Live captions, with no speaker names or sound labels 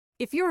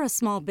If you're a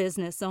small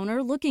business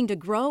owner looking to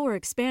grow or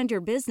expand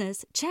your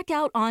business, check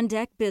out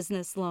OnDeck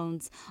Business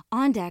Loans.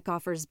 OnDeck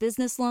offers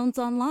business loans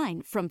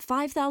online from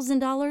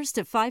 $5,000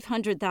 to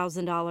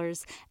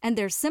 $500,000, and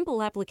their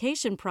simple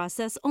application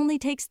process only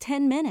takes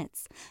 10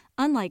 minutes.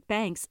 Unlike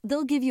banks,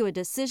 they'll give you a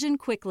decision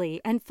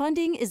quickly, and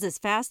funding is as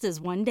fast as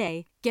one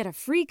day. Get a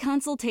free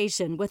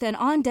consultation with an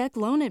OnDeck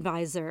loan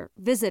advisor.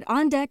 Visit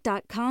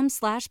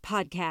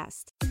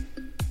ondeck.com/podcast.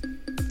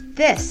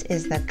 This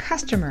is the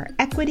Customer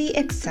Equity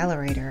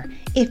Accelerator.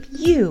 If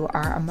you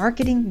are a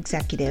marketing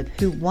executive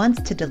who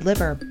wants to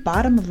deliver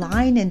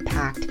bottom-line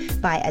impact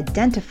by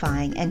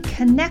identifying and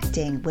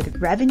connecting with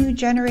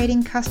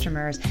revenue-generating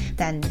customers,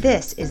 then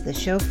this is the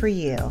show for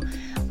you.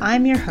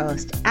 I'm your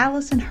host,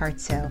 Allison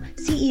Hartsoe,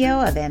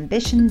 CEO of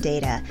Ambition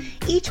Data.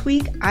 Each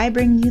week, I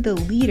bring you the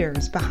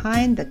leaders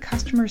behind the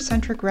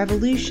customer-centric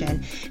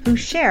revolution who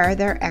share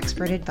their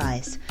expert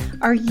advice.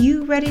 Are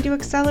you ready to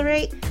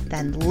accelerate?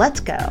 Then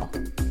let's go.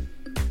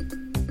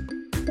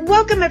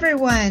 Welcome,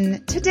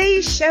 everyone.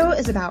 Today's show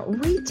is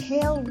about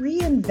retail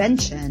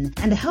reinvention.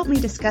 And to help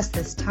me discuss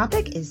this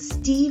topic is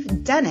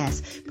Steve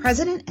Dennis,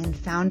 president and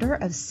founder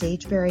of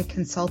Sageberry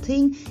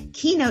Consulting,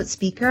 keynote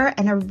speaker,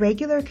 and a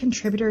regular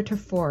contributor to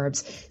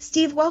Forbes.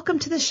 Steve, welcome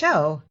to the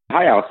show.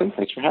 Hi, Allison.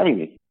 Thanks for having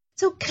me.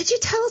 So could you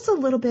tell us a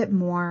little bit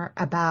more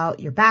about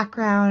your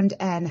background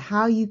and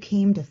how you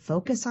came to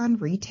focus on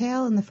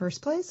retail in the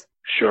first place?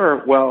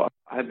 Sure. Well,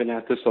 I've been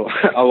at this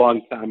a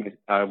long time.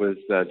 I was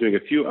doing a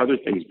few other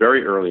things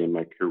very early in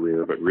my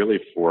career, but really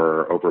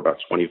for over about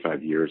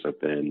 25 years, I've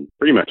been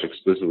pretty much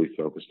exclusively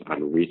focused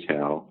on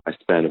retail. I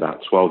spent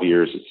about 12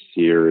 years at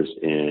Sears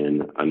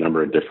in a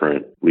number of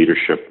different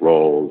leadership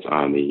roles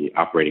on the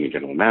operating and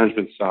general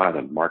management side,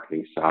 on the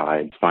marketing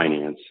side,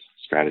 finance,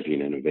 strategy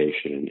and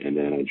innovation. And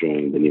then I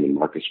joined the Neiman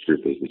Marcus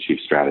Group as the chief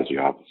strategy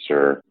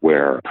officer,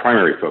 where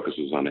primary focus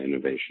was on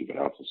innovation, but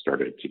I also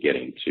started to get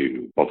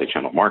into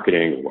multi-channel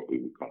marketing, or what we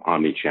would call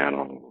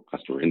omni-channel,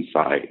 customer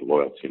insight,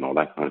 loyalty, and all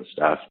that kind of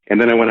stuff.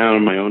 And then I went out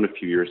on my own a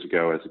few years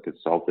ago as a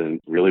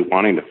consultant, really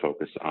wanting to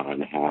focus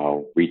on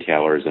how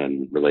retailers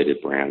and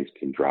related brands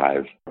can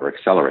drive or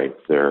accelerate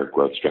their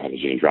growth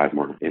strategy and drive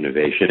more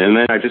innovation. And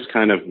then I just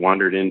kind of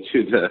wandered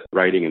into the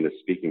writing and the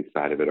speaking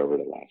side of it over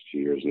the last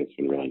few years, and it's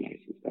been really nice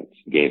as that's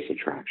gained some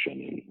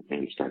traction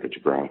and started to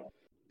grow.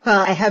 Well,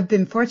 I have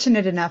been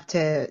fortunate enough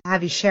to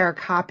have you share a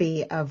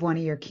copy of one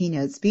of your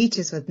keynote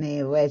speeches with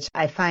me, which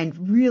I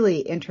find really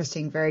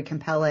interesting, very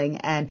compelling.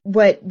 And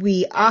what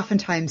we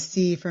oftentimes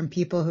see from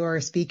people who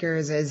are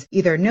speakers is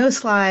either no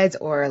slides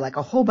or like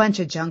a whole bunch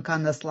of junk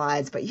on the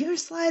slides. But your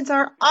slides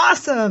are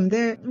awesome.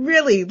 They're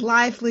really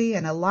lively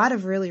and a lot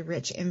of really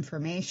rich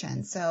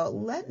information. So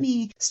let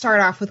me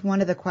start off with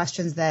one of the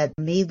questions that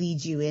may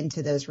lead you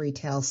into those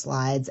retail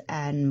slides,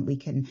 and we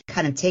can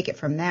kind of take it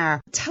from there.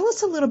 Tell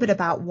us a little bit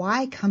about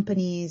why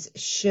companies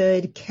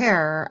should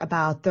care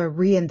about the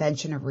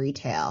reinvention of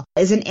retail.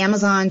 Isn't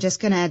Amazon just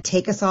going to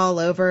take us all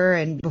over,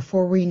 and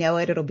before we know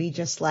it, it'll be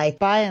just like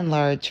By and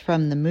Large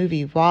from the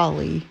movie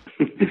WALL-E?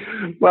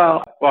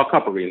 Well, a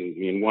couple of reasons. I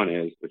mean, one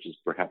is, which is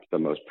perhaps the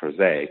most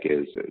prosaic,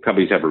 is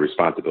companies have a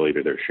responsibility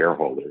to their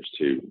shareholders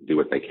to do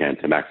what they can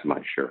to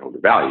maximize shareholder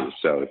value.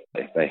 So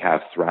if they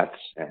have threats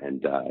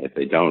and if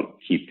they don't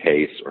keep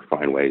pace or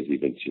find ways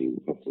even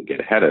to hopefully get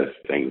ahead of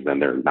things, then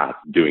they're not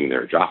doing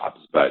their jobs.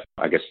 But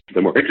I guess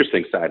the more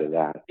interesting side of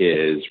that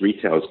is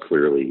retail is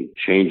clearly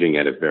changing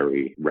at a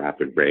very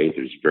rapid rate.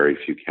 There's very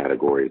few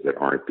categories that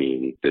aren't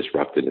being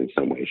disrupted in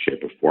some way,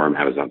 shape, or form.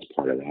 Amazon's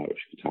part of that, which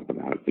we can talk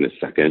about in a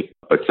second.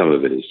 But some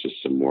of it is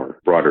just some more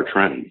broader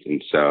trends.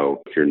 And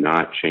so if you're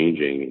not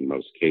changing in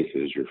most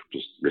cases, you're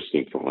just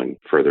risking falling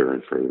further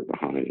and further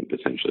behind and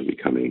potentially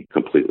becoming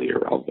completely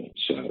irrelevant.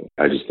 So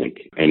I just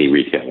think any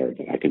retailer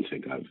that I can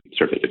think of,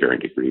 certainly to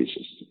varying degrees,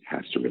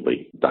 has to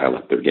really dial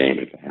up their game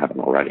if they haven't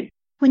already.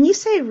 When you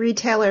say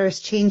retailers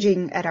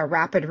changing at a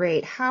rapid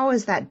rate, how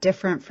is that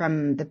different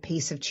from the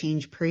pace of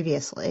change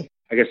previously?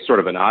 I guess sort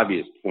of an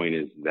obvious point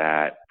is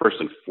that, first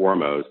and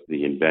foremost,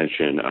 the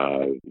invention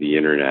of the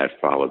internet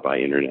followed by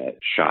internet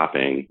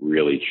shopping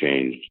really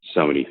changed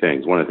so many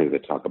things. One of the things I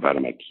talk about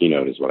in my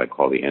keynote is what I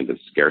call the end of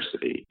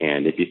scarcity.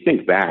 And if you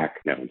think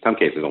back, in some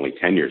cases only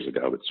 10 years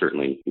ago, but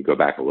certainly you go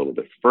back a little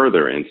bit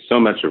further, and so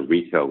much of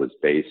retail was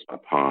based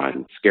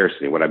upon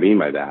scarcity. What I mean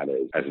by that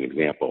is, as an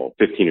example,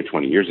 15 or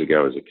 20 years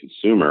ago as a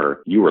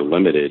consumer, you were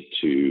limited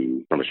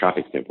to, from a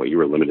shopping standpoint, you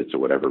were limited to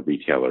whatever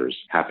retailers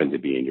happened to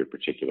be in your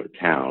particular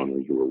town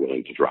you were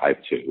willing to drive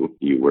to.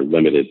 You were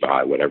limited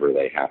by whatever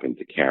they happened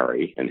to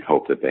carry and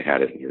hope that they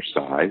had it in your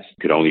size. You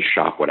could only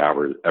shop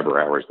whatever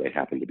hours they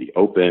happened to be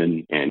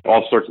open, and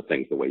all sorts of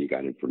things, the way you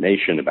got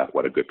information about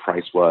what a good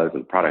price was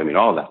and product. I mean,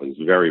 all of that was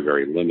very,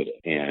 very limited.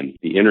 And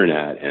the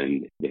internet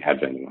and the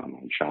advent of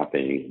online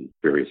shopping and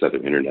various other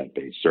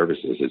internet-based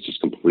services has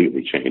just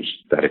completely changed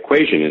that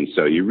equation. And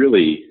so you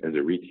really, as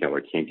a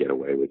retailer, can't get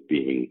away with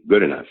being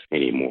good enough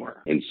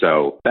anymore. And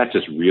so that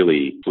just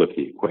really flipped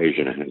the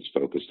equation and has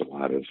focused a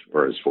lot of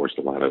or has forced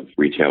a lot of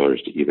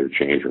retailers to either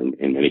change, or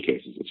in many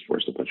cases, it's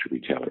forced a bunch of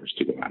retailers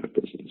to go out of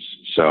business.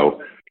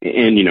 So,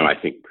 and, I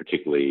think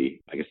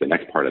particularly, I guess the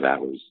next part of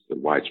that was the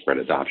widespread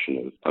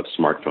adoption of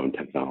smartphone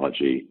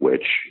technology,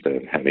 which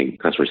having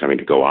customers having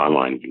to go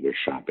online and do their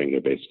shopping,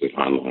 they're basically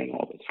online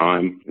all the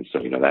time. And so,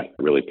 that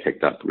really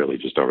picked up really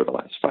just over the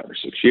last 5 or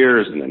 6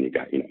 years. And then you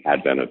got,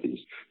 advent of these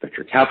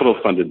venture capital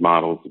funded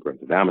models, the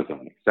growth of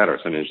Amazon, et cetera.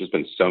 So, there's just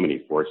been so many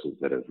forces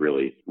that have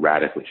really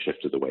radically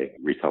shifted the way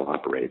retail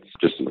operates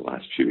just in the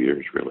last few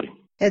years, really.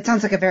 It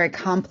sounds like a very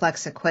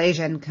complex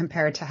equation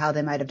compared to how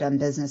they might have done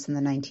business in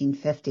the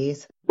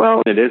 1950s.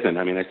 Well, it isn't.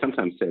 I mean, I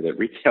sometimes say that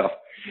retail,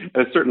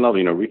 at a certain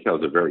level, retail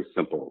is a very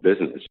simple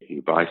business.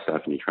 You buy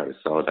stuff and you try to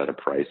sell it at a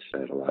price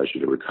that allows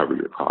you to recover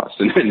your costs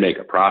and then make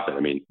a profit. I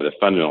mean, the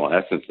fundamental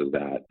essence of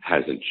that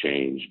hasn't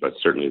changed, but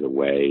certainly the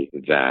way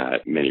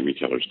that many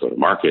retailers go to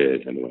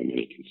market and the way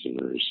many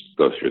consumers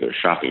go through their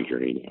shopping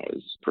journey now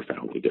is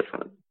profoundly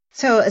different.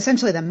 So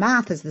essentially the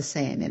math is the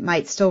same. It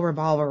might still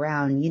revolve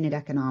around unit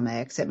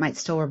economics. It might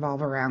still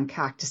revolve around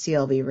CAC to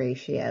CLV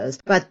ratios,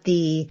 but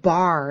the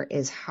bar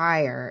is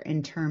higher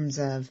in terms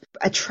of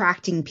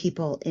attracting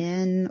people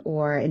in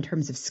or in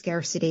terms of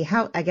scarcity.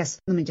 Let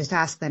me just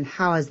ask then,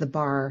 how has the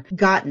bar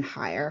gotten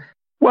higher?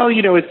 Well,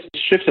 it's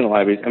shifted a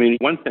lot of ways. I mean,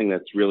 one thing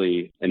that's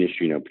really an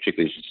issue,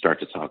 particularly as you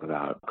start to talk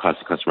about cost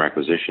of customer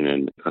acquisition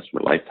and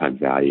customer lifetime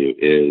value,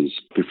 is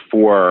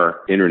before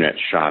internet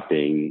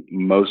shopping,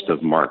 most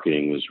of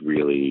marketing was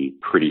really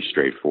pretty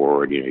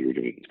straightforward. You're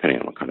doing, depending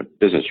on what kind of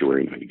business you're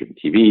in, you're doing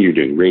TV, you're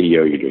doing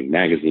radio, you're doing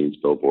magazines,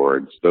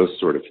 billboards, those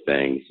sort of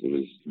things. It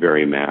was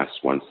very mass,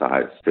 one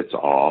size fits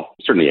all.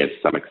 Certainly had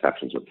some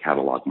exceptions with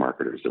catalog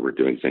marketers that were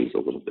doing things a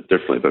little bit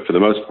differently, but for the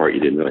most part, you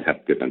didn't really have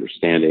a good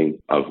understanding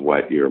of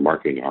what your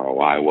marketing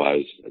ROI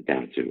was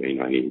down to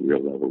any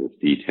real level of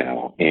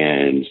detail.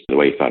 And the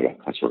way you thought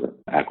about customer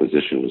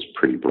acquisition was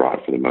pretty broad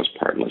for the most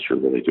part, unless you're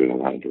really doing a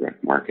lot of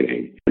direct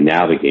marketing.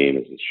 Now the game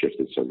has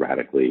shifted so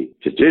radically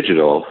to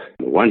digital.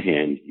 On the one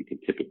hand, you can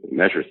typically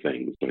measure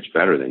things much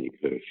better than you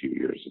could a few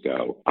years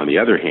ago. On the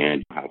other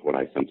hand, you have what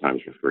I sometimes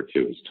refer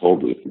to as toll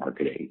booth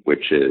marketing,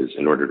 which is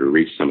in order to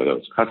reach some of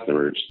those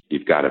customers,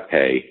 you've got to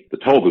pay the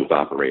toll booth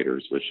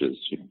operators, which is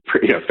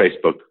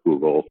Facebook,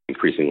 Google,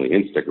 increasingly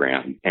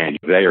Instagram, and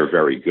they are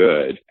very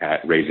good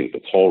at raising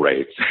the toll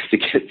rates to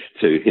get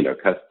to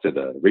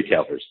the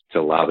retailers to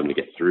allow them to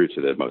get through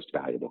to the most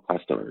valuable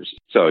customers.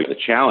 So the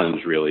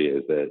challenge really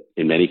is that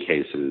in many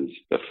cases,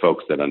 the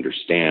folks that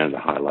understand the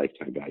high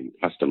lifetime value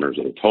customers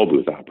are the toll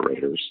booth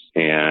operators,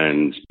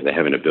 and they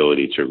have an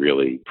ability to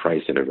really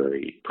price in a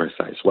very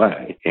precise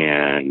way.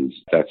 And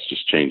that's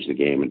just changed the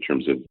game in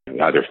terms of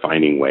either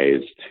finding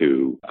ways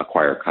to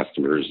acquire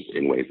customers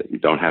in ways that you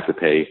don't have to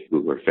pay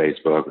Google or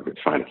Facebook, or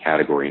to find a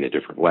category in a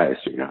different way.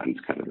 So you're not in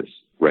kind of this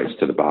race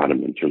to the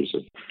bottom in terms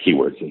of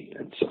keywords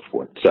and so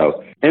forth.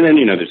 So, and then,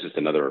 there's just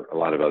a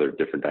lot of other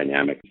different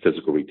dynamics.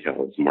 Physical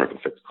retail is more of a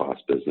fixed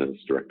cost business.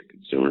 Direct to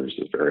consumers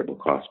is variable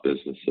cost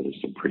business. So there's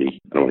some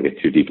I don't want to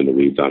get too deep in the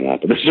weeds on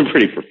that, but there's some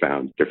pretty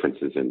profound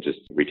differences in just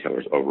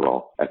retailers'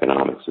 overall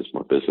economics as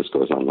more business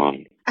goes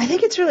online. I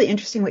think it's really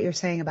interesting what you're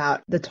saying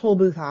about the toll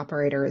booth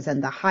operators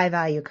and the high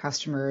value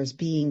customers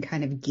being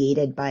kind of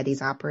gated by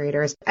these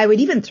operators. I would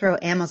even throw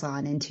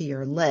Amazon into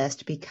your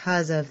list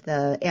because of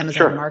the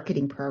Amazon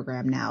marketing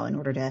program now. In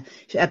order to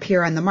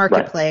appear on the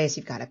marketplace,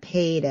 you've got to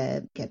pay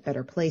to get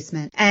better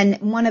placement. And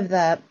one of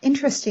the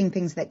interesting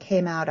things that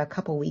came out a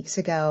couple weeks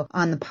ago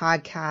on the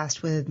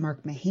podcast with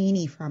Mark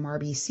Mahaney from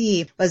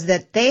RBC was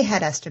that they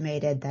had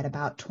estimated that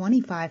about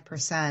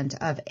 25%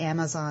 of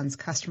Amazon's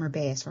customer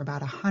base, or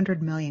about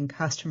 100 million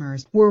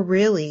customers, were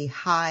really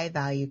high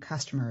value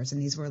customers.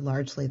 And these were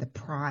largely the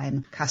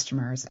prime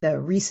customers. The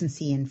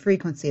recency and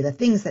frequency, the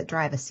things that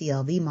drive a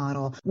CLV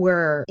model,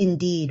 were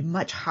indeed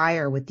much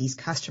higher with these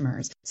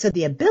customers. So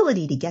the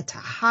ability to get to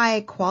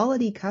high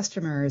quality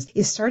customers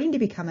is starting to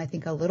become, I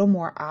think, a little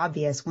more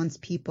obvious once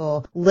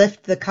people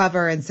lift the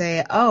cover and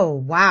say, oh,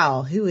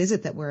 wow, who is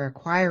it that we're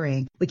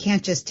acquiring? We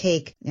can't just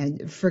take,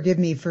 forgive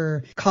me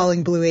for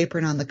calling Blue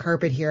Apron on the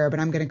carpet here, but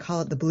I'm going to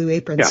call it the Blue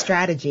Apron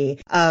strategy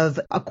of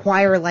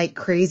acquire like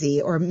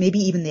crazy, or maybe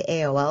even the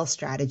AOL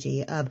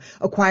strategy of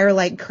acquire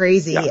like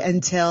crazy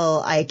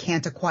until I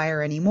can't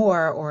acquire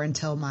anymore, or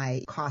until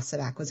my costs of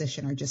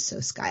acquisition are just so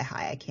sky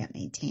high I can't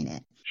maintain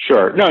it.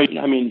 Sure. No,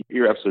 I mean,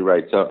 you're absolutely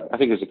right. So I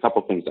think there's a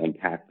couple things to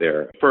unpack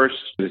there. First,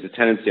 there's a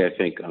tendency, I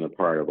think, on the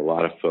part of a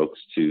lot of folks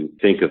to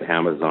think of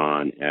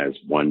Amazon as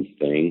one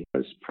thing,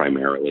 as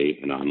primarily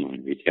an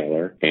online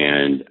retailer.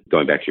 And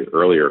going back to your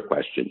earlier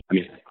question, I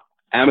mean,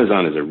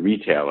 Amazon as a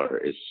retailer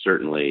is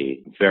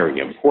certainly very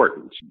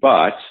important,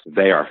 but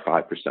they are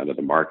 5% of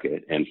the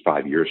market, and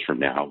 5 years from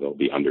now, they'll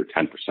be under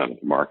 10% of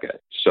the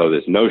market. So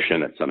this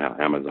notion that somehow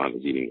Amazon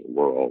is eating the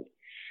world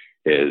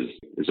is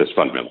just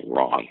fundamentally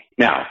wrong.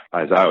 Now,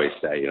 as I always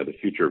say, the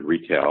future of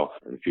retail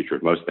or the future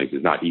of most things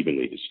is not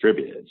evenly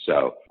distributed.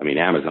 So,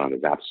 Amazon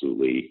is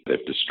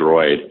they've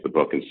destroyed the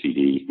book and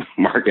CD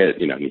market,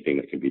 anything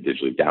that can be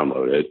digitally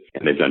downloaded.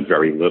 And they've done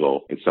very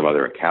little in some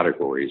other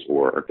categories,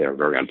 or they're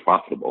very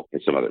unprofitable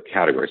in some other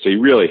categories. So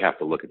you really have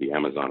to look at the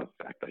Amazon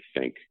effect, I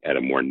think, at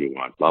a more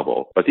nuanced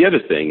level. But the other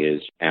thing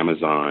is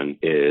Amazon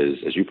is,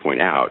 as you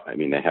point out,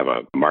 they have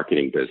a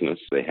marketing business.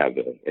 They have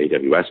the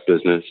AWS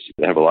business.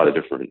 They have a lot of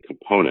different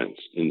components.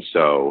 And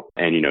so,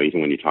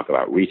 even when you talk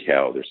about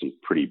retail, there's some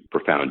pretty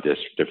profound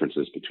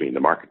differences between the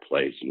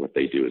marketplace and what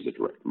they do as a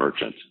direct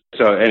merchant.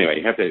 So anyway,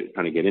 you have to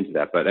kind of get into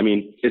that. But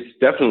it's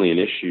definitely an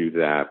issue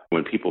that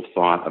when people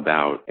thought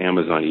about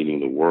Amazon eating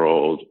the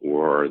world,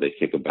 or they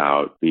think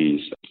about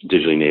these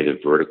digitally native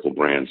vertical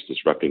brands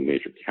disrupting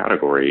major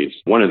categories,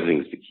 one of the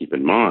things to keep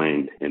in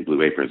mind, and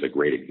Blue Apron is a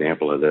great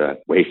example of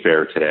that.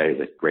 Wayfair today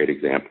is a great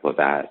example of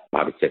that.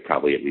 I would say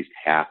probably at least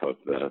half of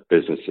the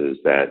businesses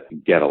that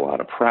get a lot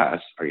of press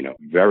are,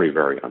 very,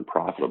 very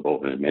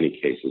unprofitable, and in many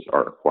cases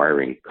are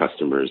acquiring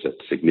customers at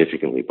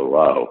significantly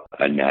below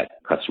a net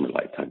customer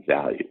lifetime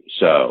value.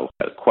 So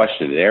the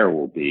question there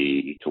will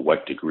be, to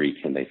what degree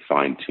can they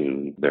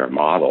fine-tune their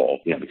model?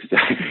 Because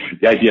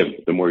the idea of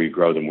the more you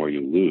grow, the more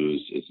you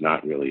lose is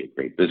not really a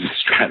great business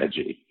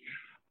strategy.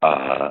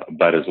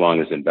 But as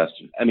long as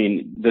investors,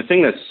 the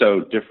thing that's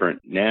so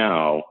different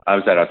now,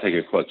 I'll tell you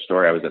a quick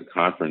story. I was at a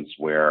conference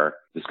where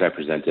this guy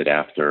presented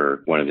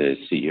after one of the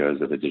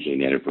CEOs of a digitally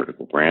native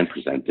vertical brand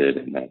presented,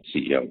 and that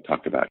CEO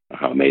talked about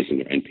how amazing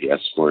their NPS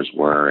scores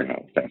were and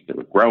how fast they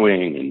were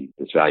growing and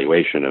this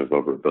valuation of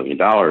over $1 billion.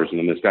 And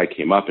then this guy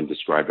came up and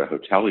described a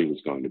hotel he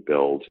was going to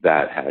build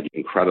that had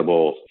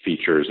incredible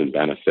features and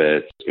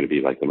benefits. It's going to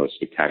be like the most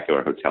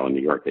spectacular hotel in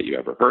New York that you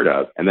ever heard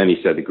of. And then he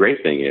said, the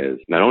great thing is,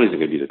 not only is it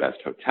going to be the best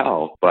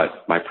hotel,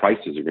 but my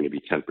prices are going to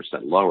be 10%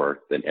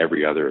 lower than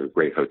every other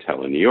great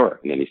hotel in New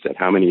York. And then he said,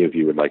 how many of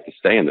you would like to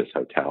stay in this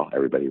hotel?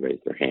 Everybody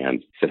raised their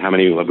hands. He said, how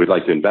many would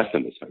like to invest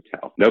in this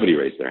hotel? Nobody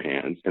raised their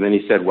hands. And then he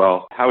said,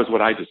 well, how is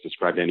what I just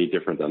described any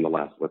different than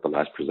what the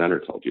last presenter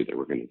told you they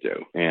were going to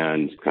do?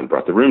 And kind of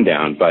brought the room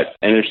down. And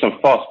there's some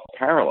false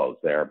parallels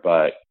there.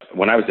 But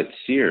when I was at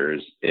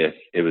Sears, if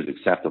it was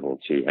acceptable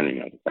to,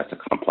 and that's a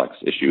complex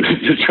issue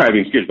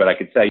describing Sears, but I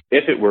could say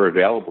if it were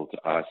available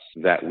to us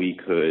that we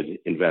could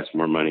invest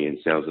more money in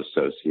sales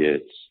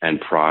associates and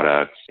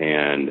products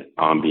and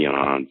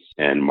ambiance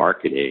and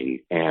marketing,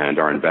 and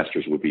our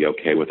investors would be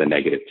okay with a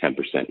negative 10%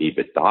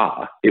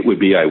 EBITDA, it would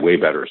be a way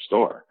better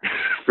store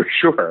for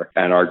sure.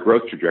 And our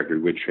growth trajectory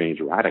would change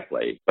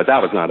radically. But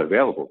that was not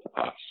available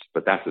to us.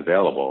 But that's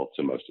available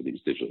to most of these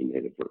digitally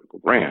native vertical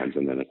brands.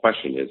 And then the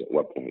question is, at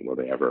what point will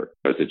they ever,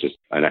 is it just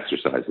an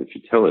exercise in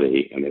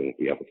futility and they won't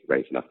be able to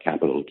raise enough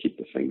capital to keep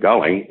the thing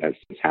going, as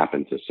has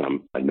happened to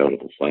some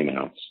notable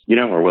flameouts,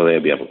 or will they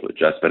be able to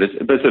adjust? But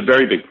it's a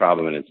very big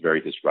problem, and it's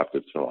very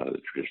disruptive to a lot of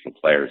the traditional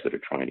players that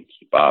are trying to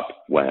keep up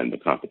when the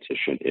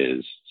competition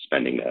is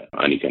spending an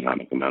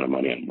uneconomic amount of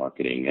money on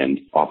marketing and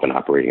often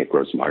operating at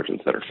gross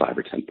margins that are 5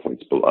 or 10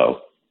 points below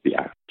the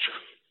average.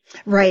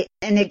 Right.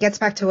 And it gets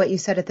back to what you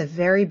said at the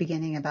very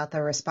beginning about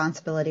the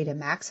responsibility to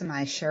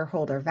maximize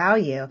shareholder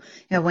value.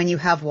 When you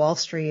have Wall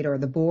Street or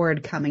the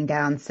board coming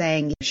down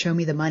saying, show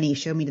me the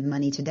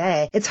money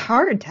today, it's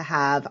hard to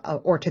have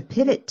or to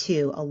pivot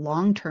to a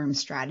long-term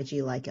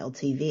strategy like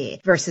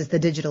LTV versus the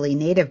digitally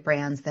native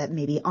brands that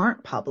maybe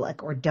aren't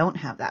public or don't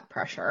have that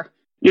pressure.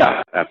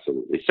 Yeah,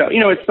 absolutely. So,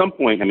 at some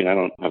point, I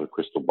don't have a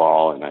crystal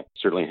ball, and I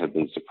certainly have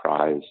been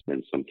surprised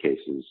in some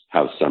cases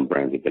how some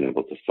brands have been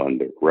able to fund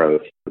their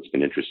growth. It's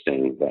been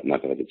interesting that,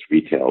 not that it's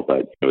retail,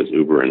 but as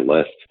Uber and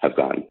Lyft have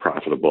gotten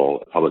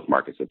profitable, public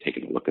markets have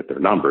taken a look at their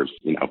numbers.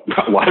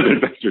 A lot of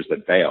investors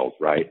that failed,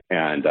 right?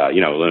 And,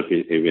 it'll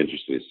be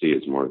interesting to see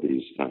as more of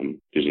these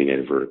digitally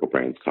native vertical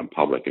brands come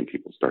public and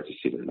people start to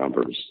see their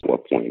numbers. At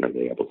what point are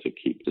they able to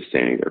keep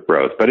sustaining their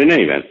growth? But in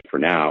any event, for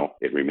now,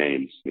 it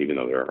remains, even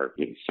though there are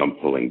some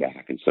pulling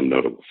back and some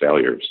notable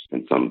failures,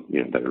 and some,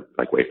 that are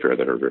like Wayfair,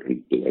 that are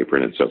in Blue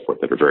Apron and so forth,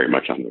 that are very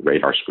much on the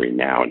radar screen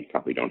now and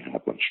probably don't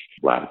have much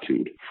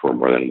latitude for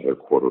more than another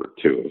quarter or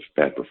two of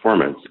bad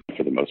performance.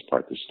 For the most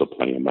part, there's still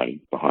plenty of money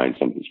behind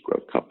some of these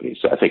growth companies.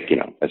 So I think,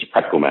 as a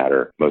practical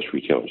matter, most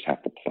retailers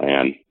have to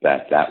plan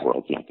that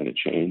world's not going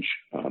to change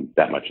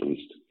that much, at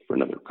least for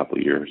another couple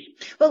of years.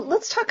 Well,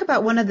 let's talk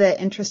about one of the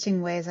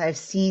interesting ways I've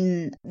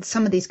seen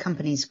some of these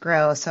companies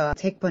grow. So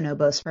take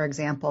Bonobos, for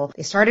example.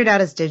 They started out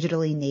as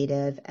digitally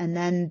native, and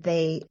then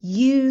they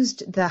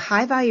used the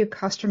high value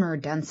customer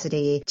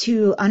density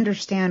to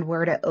understand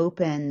where to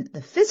open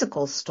the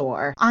physical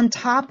store on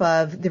top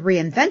of the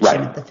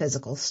reinvention of the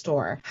physical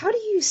store. How do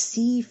you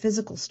see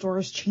physical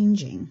stores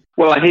changing?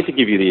 Well, I hate to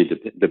give you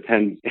the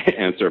depends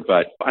answer,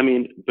 but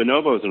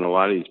Bonobos and a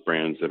lot of these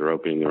brands that are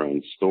opening their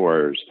own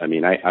stores, I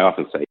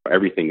often say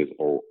everything is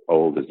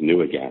old is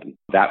new again.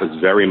 That was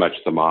very much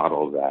the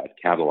model that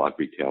catalog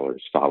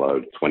retailers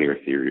followed 20 or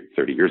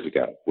 30 years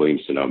ago.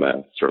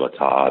 Williams-Sonoma, Sur La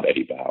Table,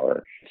 Eddie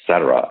Bauer,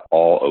 cetera,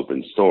 all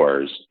opened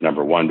stores.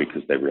 Number one,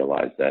 because they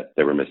realized that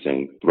they were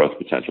missing growth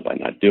potential by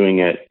not doing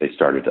it. They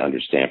started to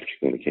understand,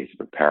 particularly in the case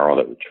of apparel,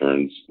 that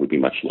returns would be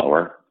much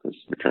lower, because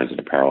returns in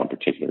apparel in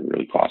particular are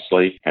really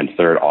costly. And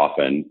third,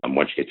 often,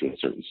 once you get to a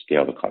certain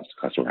scale, the cost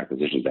of customer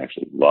acquisition is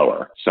actually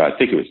lower. So I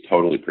think it was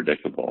totally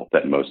predictable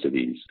that most of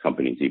these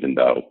companies, even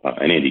though,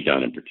 and Andy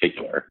Dunn in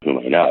particular, whom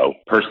I know,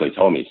 personally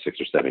told me 6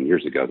 or 7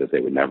 years ago that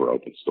they would never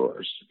open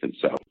stores. And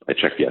so I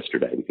checked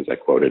yesterday because I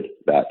quoted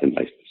that in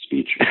my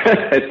speech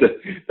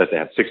that they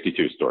have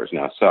 62 stores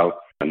now. So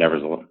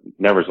never's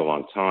a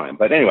long time.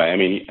 But anyway, I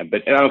mean,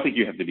 but I don't think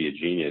you have to be a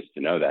genius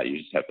to know that. You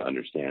just have to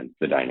understand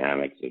the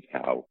dynamics of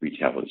how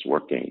retail is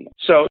working.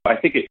 So I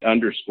think it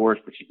underscores,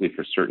 particularly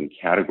for certain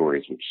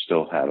categories which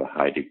still have a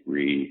high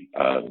degree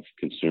of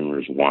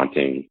consumers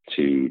wanting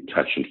to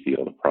touch and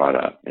feel the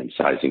product, and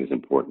sizing is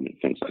important and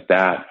things like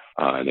that.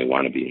 And they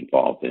want to be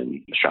involved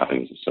in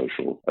shopping as a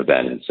social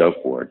event and so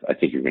forth. I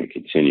think you're going to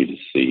continue to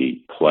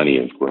see plenty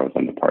of growth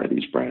on the part of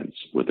these brands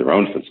with their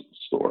own physical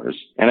stores.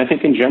 And I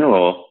think in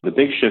general, the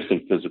big shifts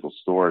in physical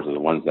stores are the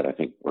ones that I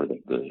think are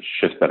the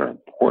shifts that are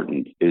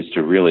important, is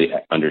to really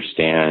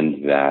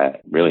understand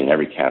that really in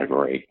every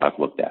category I've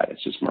looked at,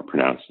 it's just more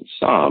pronounced in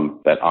some,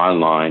 that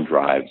online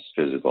drives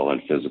physical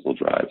and physical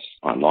drives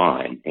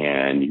online.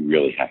 And you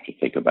really have to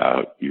think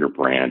about your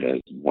brand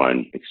as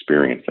one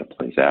experience that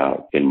plays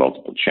out in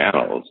multiple channels.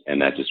 And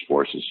that just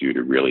forces you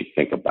to really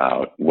think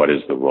about what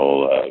is the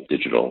role of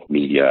digital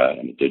media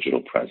and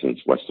digital presence,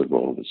 what's the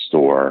role of the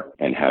store,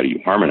 and how do you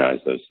harmonize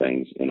those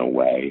things in a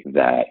way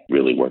that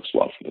really works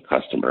well for the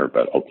customer,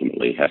 but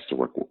ultimately has to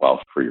work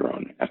well for your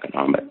own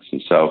economics.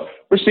 And so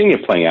we're seeing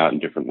it playing out in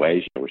different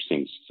ways. We're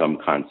seeing some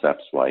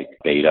concepts like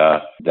beta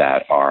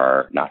that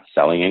are not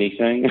selling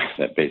anything,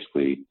 that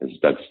basically, as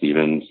Doug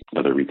Stevens,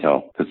 another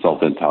retail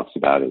consultant, talks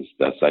about, is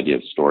this idea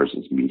of stores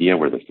as media,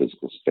 where the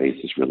physical space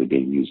is really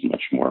being used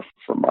much more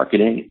for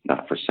marketing,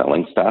 not for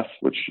selling stuff,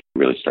 which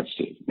really starts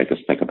to make us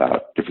think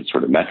about different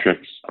sort of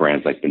metrics.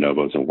 Brands like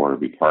Bonobos and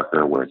Warby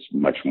Parker, where it's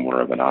much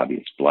more of an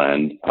obvious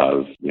blend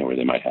of, where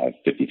they might have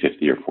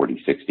 50-50 or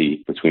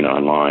 40-60 between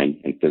online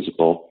and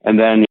physical. And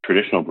then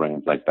traditional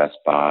brands like Best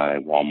Buy,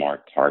 Walmart,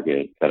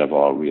 Target, that have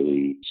all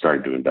really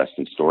started to invest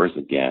in stores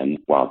again,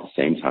 while at the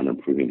same time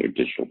improving their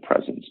digital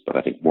presence. But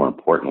I think more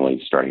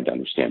importantly, starting to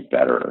understand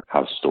better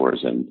how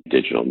stores and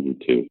digital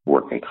need to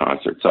work in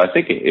concert. So I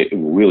think it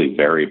will really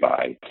vary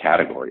by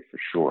category for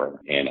sure.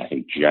 And I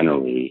think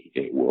generally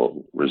it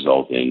will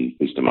result in,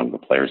 at least among the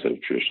players that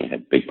have traditionally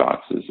had big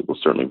boxes, it will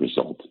certainly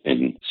result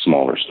in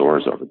smaller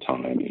stores over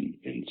time and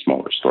in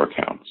smaller store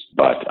counts.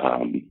 But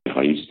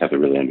you just have to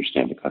really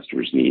understand the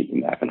customer's needs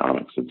and the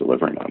economics of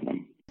delivering on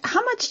them.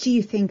 How much do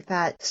you think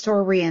that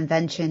store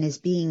reinvention is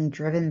being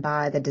driven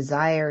by the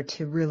desire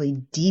to really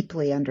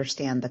deeply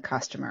understand the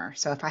customer?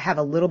 So if I have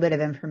a little bit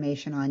of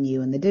information on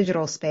you in the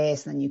digital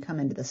space, and then you come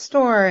into the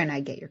store and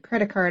I get your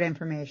credit card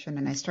information,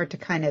 and I start to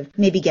kind of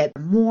maybe get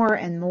more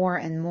and more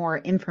and more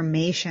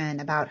information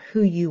about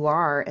who you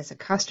are as a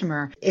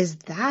customer, is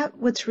that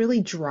what's really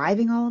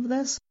driving all of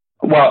this?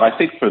 Well, I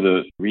think for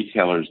the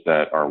retailers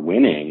that are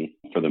winning,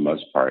 for the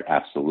most part,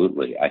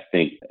 absolutely. I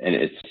think, and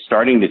it's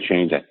starting to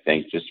change, I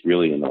think, just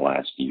really in the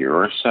last year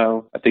or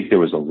so. I think there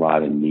was a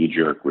lot of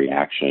knee-jerk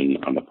reaction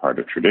on the part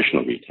of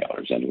traditional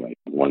retailers anyway,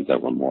 the ones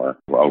that were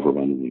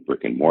overwhelmingly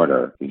brick and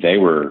mortar. They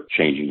were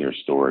changing their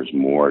stores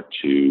more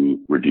to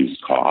reduce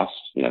costs,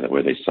 that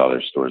way they saw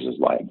their stores as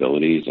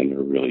liabilities, and they're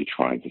really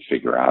trying to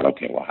figure out,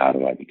 okay, well, how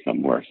do I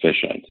become more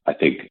efficient? I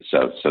think,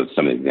 so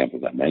some of the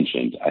examples I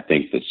mentioned, I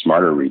think the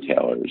smarter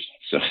retailers,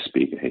 so to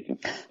speak, I hate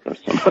to throw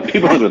some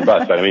people under the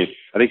bus, but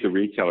I think the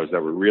retailers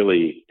that were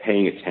really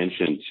paying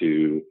attention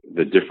to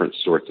the different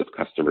sorts of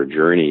customer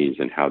journeys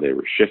and how they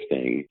were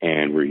shifting,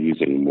 and were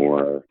using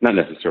more, not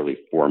necessarily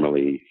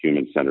formally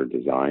human-centered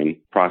design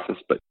process,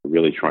 but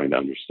really trying to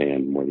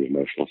understand more the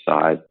emotional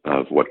side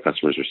of what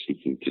customers are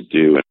seeking to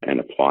do and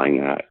applying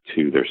that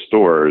to their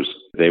stores.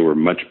 They were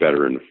much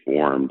better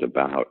informed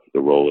about the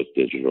role of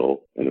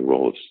digital and the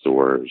role of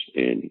stores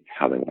in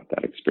how they want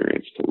that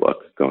experience to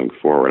look going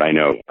forward. I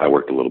know I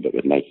worked a little bit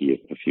with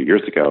Nike a few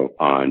years ago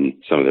on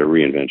some of their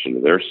reinvention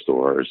of their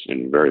stores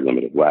in a very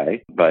limited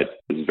way,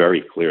 but it was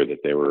very clear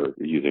that they were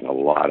using a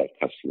lot of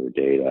customer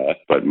data,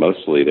 but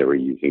mostly they were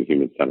using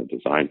human-centered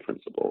design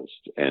principles.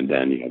 And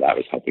then, that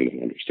was helping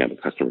them understand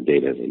the customer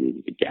data they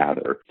needed to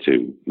gather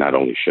to not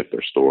only shift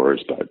their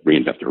stores, but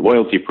reinvent their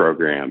loyalty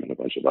program and a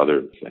bunch of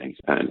other things.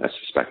 And I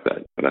suspect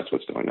that that's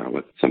what's going on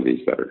with some of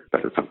these better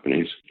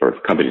companies, or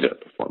companies that are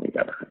performing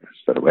better. That's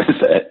a better way to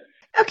say it.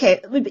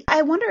 Okay,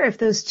 I wonder if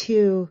those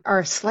two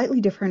are slightly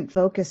different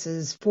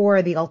focuses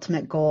for the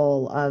ultimate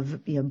goal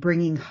of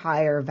bringing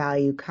higher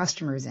value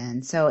customers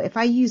in. So if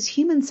I use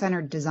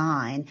human-centered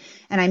design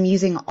and I'm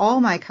using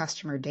all my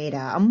customer data,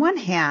 on one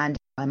hand,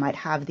 I might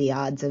have the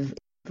odds of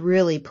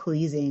really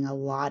pleasing a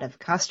lot of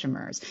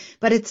customers.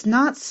 But it's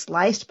not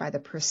sliced by the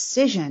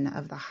precision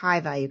of the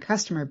high-value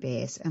customer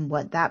base and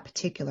what that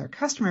particular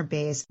customer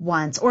base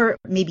wants, or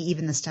maybe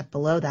even the step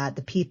below that,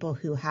 the people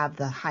who have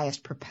the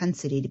highest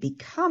propensity to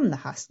become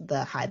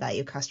the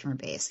high-value customer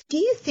base. Do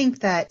you think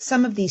that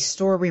some of these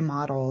store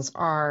remodels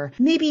are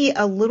maybe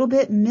a little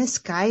bit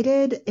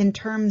misguided in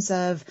terms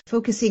of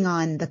focusing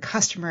on the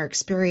customer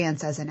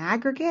experience as an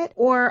aggregate,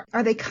 or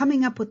are they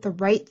coming up with the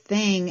right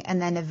thing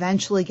and then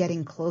eventually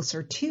getting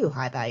closer to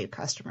high-value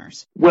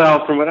customers?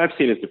 Well, from what I've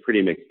seen, it's a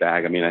pretty mixed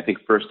bag. I mean, I think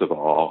first of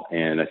all,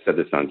 and I said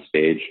this on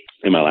stage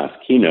in my last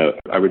keynote,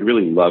 I would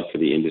really love for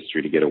the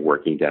industry to get a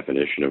working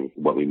definition of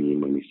what we mean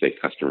when we say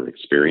customer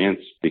experience,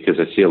 because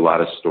I see a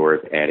lot of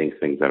stores adding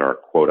things that are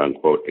quote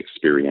unquote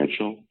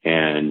experiential.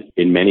 And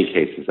in many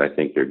cases, I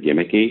think they're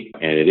gimmicky.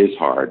 And it is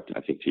hard,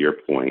 I think, to your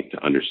point,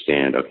 to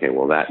understand, okay,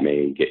 well, that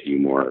may get you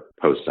more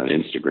posts on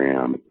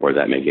Instagram, or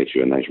that may get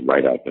you a nice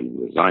write-up in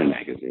a design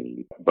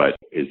magazine. But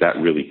is that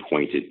really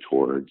pointed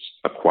towards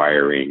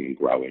acquiring and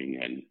growing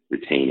and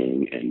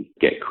retaining and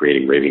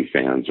creating raving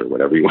fans or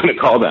whatever you want to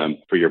call them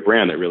for your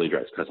brand that really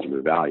drives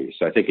customer value?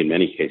 So I think in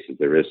many cases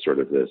there is sort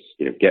of this,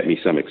 get me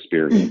some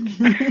experience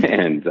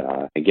and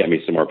get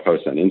me some more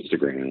posts on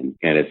Instagram,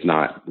 and it's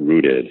not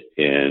rooted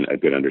in a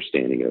good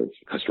understanding of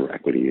customer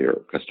equity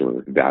or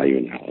customer value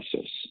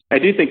analysis. I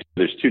do think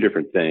there's two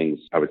different things.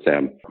 I would say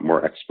I'm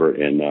more expert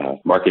in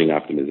marketing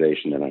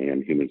optimization than I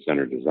am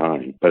human-centered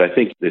design. But I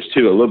think there's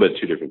two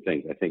different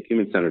things. I think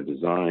human-centered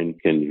design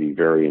can be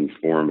very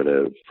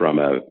informative from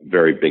a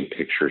very big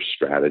picture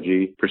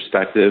strategy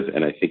perspective.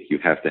 And I think you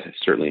have to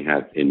certainly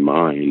have in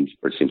mind,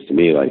 or it seems to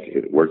me like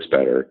it works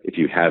better if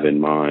you have in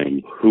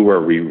mind who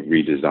are we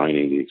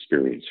redesigning the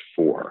experience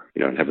for,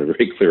 and have a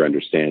very clear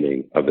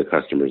understanding of the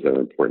customers that are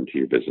important to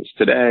your business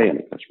today and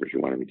the customers you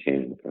want to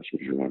retain and the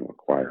customers you want to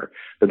acquire.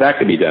 But that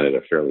can be done at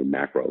a fairly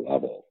macro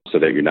level so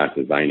that you're not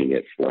designing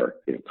it for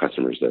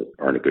customers that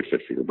aren't a good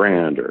fit for your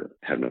brand or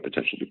have no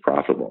potential to be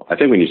profitable. I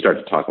think when you start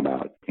to talk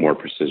about more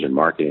precision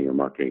marketing or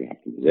marketing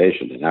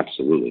optimization, then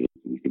absolutely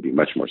you can be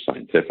much more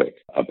scientific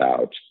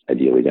about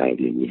ideally down to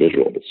the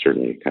individual, but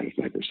certainly kind of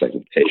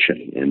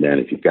micro-segmentation. And then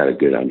if you've got a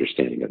good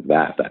understanding of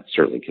that, that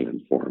certainly can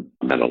inform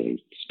not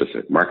only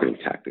specific marketing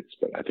tactics,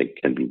 but I think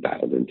can be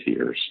dialed into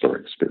your store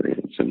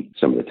experience and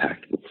some of the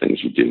tactical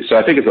things you do. So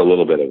I think it's a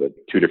little bit of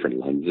two different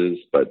lenses,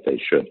 but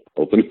they should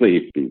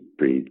ultimately be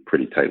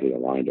pretty tightly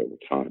aligned over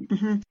time.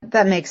 Mm-hmm.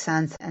 That makes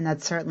sense. And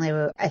that's certainly,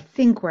 I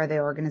think, where the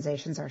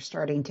organizations are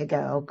starting to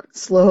go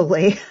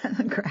slowly,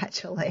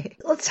 gradually.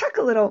 Let's talk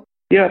a little.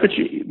 Yeah, but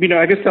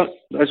I guess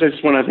that's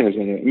just one other thing.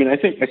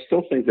 I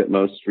still think that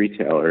most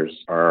retailers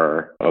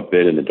are a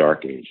bit in the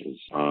dark ages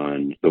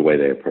on the way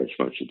they approach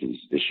most of these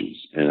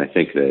issues. And I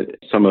think that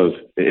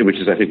which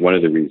is I think one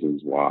of the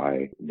reasons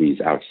why these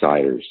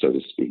outsiders, so to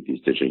speak, these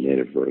digitally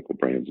native vertical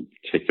brands in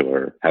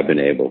particular, have been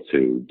able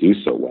to do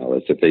so well,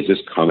 is that they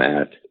just come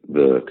at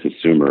the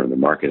consumer and the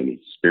marketing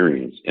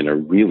experience in a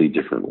really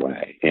different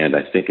way. And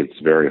I think it's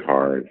very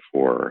hard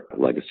for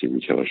legacy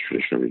retailers,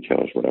 traditional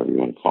retailers, whatever you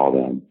want to call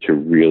them, to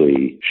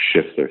really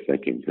shift their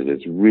thinking, because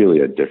it's really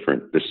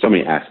there's so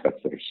many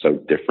aspects that are so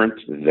different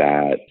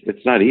that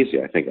it's not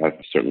easy. I think I've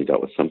certainly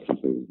dealt with some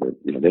companies where,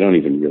 they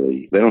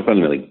don't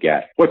fundamentally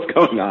get what's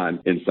going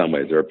on in some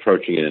ways. They're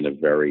approaching it in a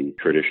very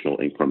traditional,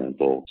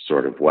 incremental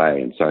sort of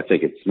way. And so I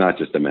think it's not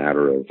just a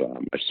matter of,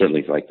 I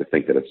certainly like to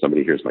think that if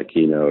somebody hears my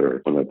keynote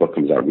or when my book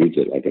comes out, reads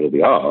it, it'll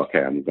be, oh, okay,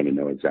 I'm going to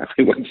know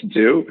exactly what to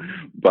do.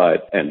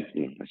 And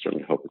I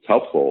certainly hope it's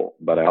helpful.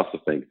 But I also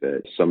think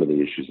that some of the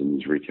issues in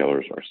these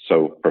retailers are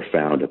so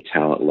profound at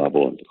talent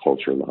level and the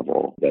culture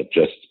level that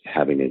just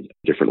having a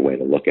different way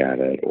to look at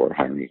it, or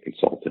hiring a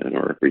consultant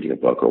or reading a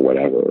book or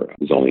whatever,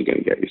 is only going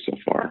to get you so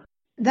far.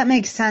 That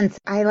makes sense.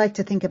 I like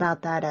to think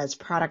about that as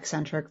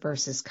product-centric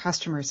versus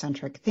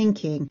customer-centric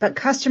thinking, but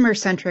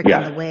customer-centric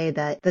in the way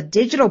that the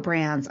digital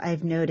brands,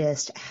 I've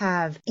noticed,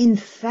 have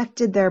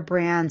infected their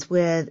brands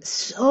with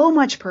so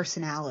much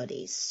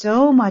personality,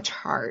 so much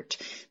heart,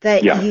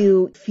 that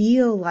you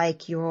feel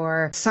like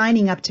you're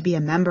signing up to be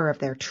a member of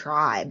their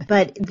tribe.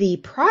 But the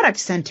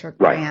product-centric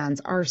brands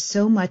are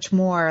so much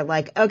more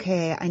like,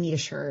 okay, I need a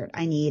shirt,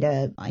 I need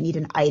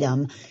an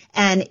item,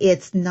 and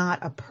it's not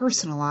a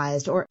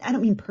personalized, or I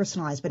don't mean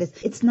personalized, but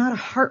it's not a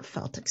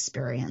heartfelt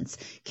experience.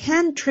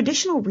 Can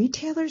traditional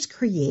retailers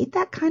create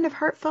that kind of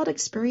heartfelt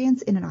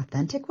experience in an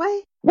authentic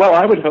way? Well,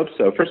 I would hope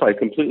so. First of all, I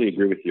completely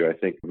agree with you. I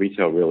think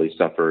retail really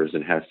suffers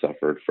and has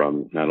suffered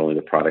from not only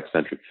the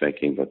product-centric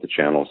thinking, but the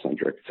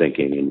channel-centric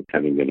thinking, and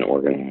having been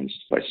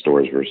organized by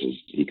stores versus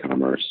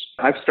e-commerce.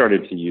 I've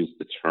started to use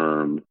the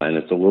term, and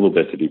it's a little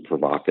bit to be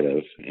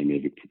provocative and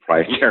maybe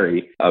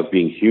proprietary, of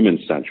being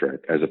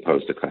human-centric as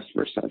opposed to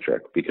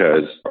customer-centric,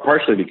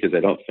 partially because I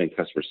don't think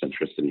customer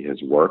centricity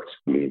has worked.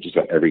 Just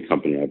about every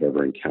company I've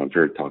ever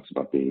encountered talks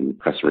about being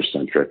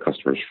customer-centric,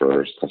 customers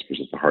first,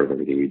 customers at the heart of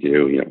everything we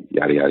do,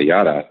 yada, yada,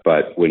 yada. that.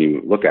 But when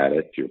you look at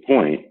it, to your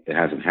point, it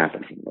hasn't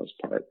happened for the most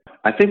part.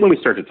 I think when we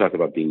start to talk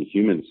about being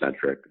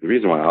human-centric, the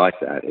reason why I like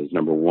that is,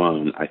 number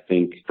one, I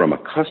think from a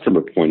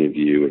customer point of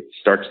view, it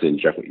starts to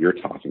inject what you're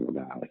talking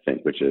about, I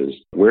think, which is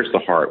where's the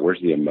heart,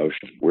 where's the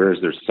emotion, where is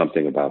there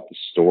something about the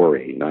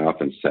story? And I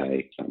often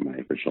say, it's not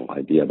my original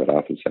idea, but I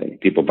often say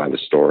people buy the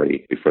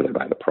story before they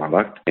buy the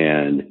product.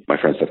 And my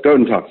friend Seth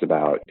Godin talks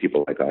about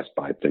people like us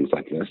buy things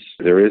like this.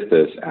 There is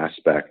this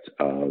aspect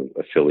of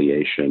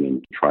affiliation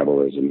and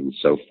tribalism and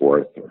so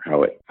forth, or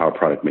how a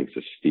product makes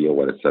us feel,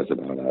 what it says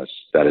about us,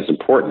 that is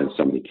important in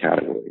so many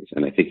categories.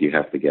 And I think you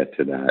have to get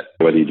to that,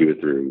 whether you do it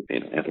through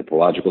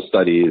anthropological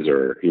studies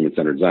or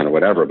human-centered design or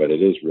whatever, but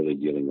it is really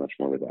dealing much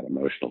more with that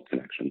emotional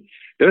connection.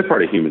 The other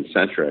part of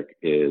human-centric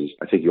is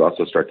I think you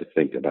also start to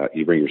think about,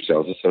 you bring your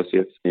sales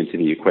associates into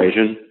the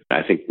equation.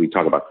 I think we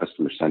talk about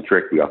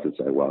customer-centric. We often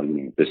say, well,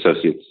 the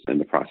associates in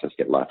the process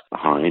get left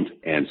behind.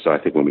 And so I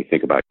think when we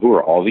think about who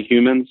are all the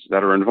humans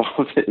that are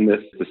involved in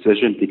this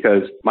decision,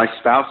 because my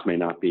spouse may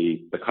not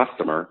be the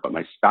customer, but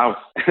my spouse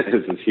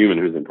is this human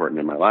who's important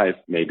in my life,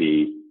 may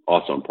be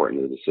also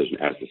important to the decision,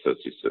 as the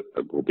associates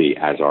will be,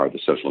 as are the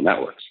social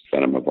networks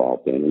that I'm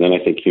involved in. And then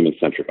I think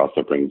human-centric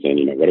also brings in,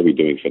 what are we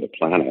doing for the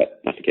planet?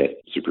 Not to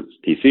get super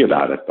PC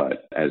about it,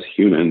 but as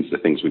humans, the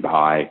things we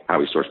buy, how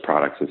we source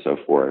products and so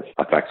forth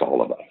affects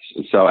all of us.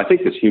 And so I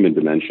think this human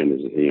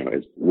dimension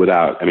is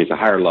without, it's a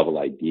higher level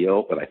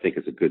ideal, but I think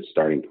it's a good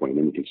starting point. And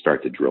then we can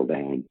start to drill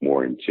down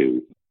more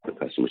into the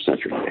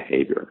customer-centric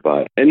behavior.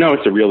 But no,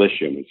 it's a real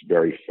issue, and it's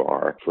very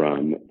far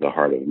from the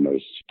heart of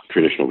most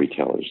traditional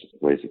retailers'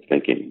 ways of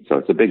thinking. So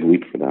it's a big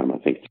leap for them, I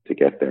think, to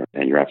get there.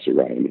 And you're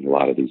absolutely right. A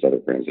lot of these other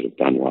brands that have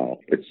done well,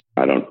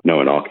 I don't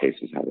know in all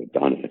cases how they've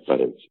done it,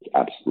 but it's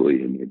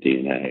absolutely in their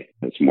DNA.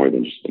 It's more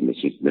than just a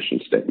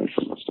mission statement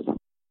for most of them.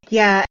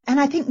 Yeah, and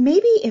I think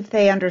maybe if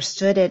they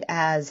understood it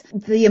as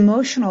the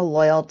emotional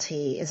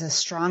loyalty is a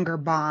stronger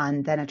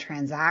bond than a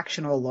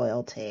transactional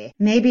loyalty,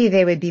 maybe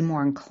they would be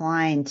more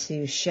inclined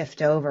to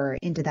shift over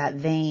into that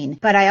vein.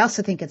 But I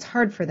also think it's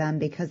hard for them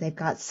because they've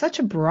got such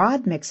a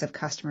broad mix of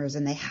customers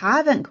and they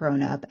haven't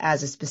grown up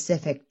as a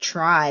specific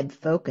tribe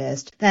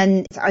focused,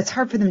 then it's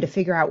hard for them to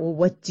figure out, well,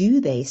 what do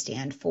they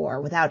stand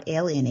for without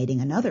alienating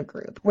another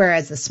group?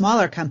 Whereas the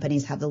smaller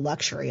companies have the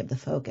luxury of the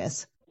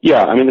focus.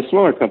 Yeah, the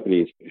smaller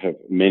companies have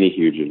many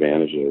huge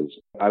advantages.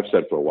 I've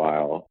said for a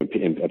while,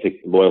 and I think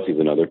loyalty is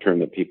another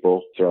term that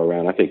people throw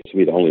around. I think to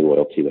me, the only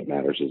loyalty that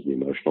matters is the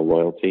emotional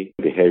loyalty.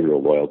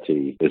 Behavioral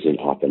loyalty isn't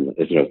often,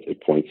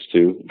 it points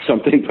to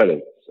something, but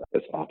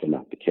it's often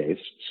not the case.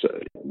 So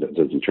it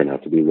doesn't turn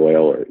out to be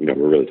loyal, or,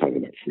 we're really talking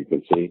about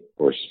frequency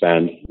or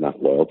spend,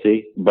 not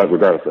loyalty. But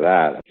regardless of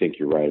that, I think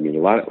you're right. A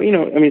lot of,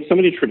 so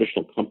many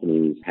traditional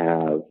companies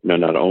have,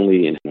 not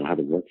only in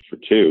having worked for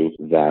two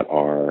that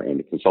are,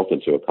 and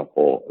consulted to a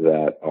couple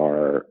that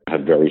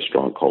have very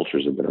strong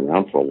cultures and been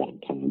around for a long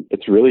time.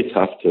 It's really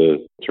tough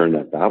to turn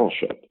that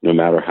battleship, no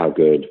matter how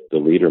good the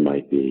leader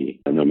might be,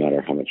 and no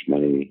matter how much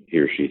money he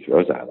or she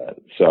throws at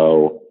it.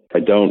 So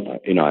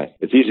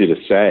it's easy to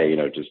say,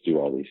 just do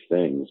all these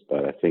things,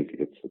 but I think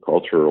it's the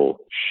cultural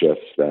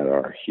shifts that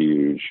are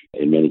huge.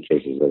 In many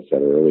cases, as I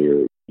said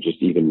earlier,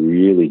 just even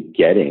really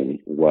getting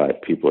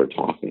what people are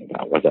talking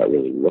about, what that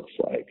really looks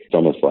like. It's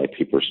almost like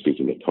people are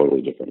speaking a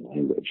totally different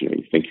language.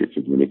 You think you're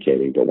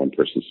communicating, but one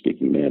person's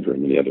speaking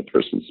Mandarin and the other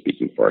person's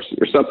speaking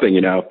Farsi or something,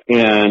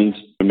 And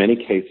in many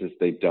cases,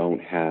 they don't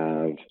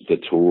have the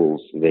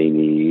tools they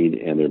need,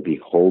 and they're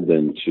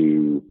beholden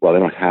to, well, they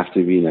don't have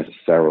to be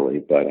necessarily,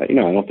 but,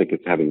 I don't think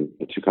it's having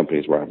the two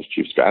companies where I was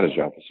chief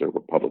strategy officer were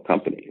public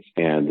companies,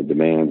 and the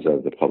demands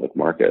of the public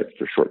market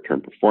for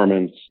short-term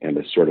performance and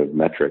the sort of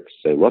metrics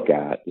they look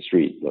at, the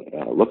street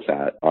looks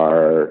at,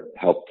 are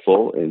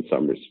helpful in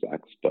some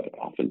respects, but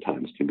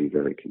oftentimes can be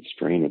very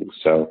constraining.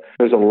 So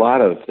there's a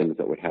lot of things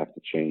that would have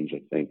to change,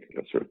 I think,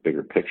 a sort of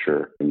bigger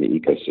picture in the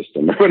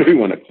ecosystem, or whatever you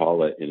want to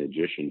call it, in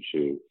addition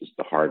to just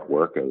the hard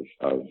work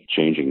of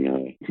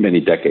changing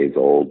many decades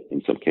old,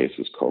 in some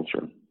cases,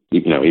 culture.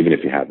 Even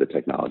if you have the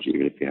technology,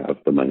 even if you have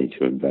the money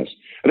to invest.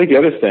 I think the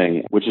other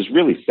thing, which is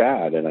really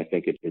sad, and I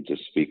think it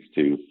just speaks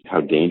to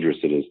how dangerous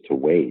it is to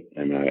wait.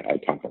 I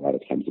talk a lot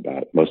of times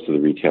about most of the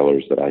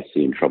retailers that I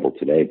see in trouble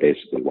today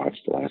basically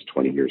watched the last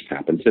 20 years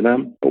happen to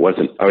them. I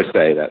would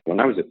say that when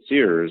I was at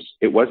Sears,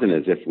 it wasn't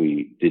as if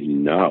we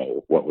didn't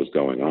know what was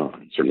going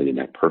on. Certainly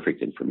didn't have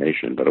perfect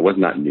information, but it was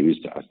not news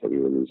to us that we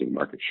were losing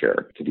market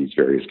share to these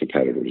various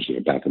competitors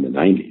back in the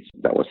 90s.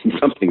 That wasn't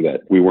something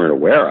that we weren't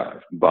aware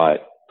of,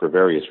 but for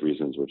various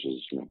reasons, which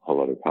is a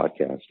whole other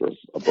podcast or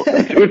a book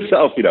unto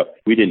itself,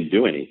 we didn't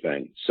do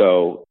anything.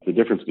 So the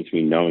difference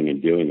between knowing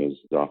and doing is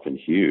often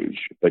huge.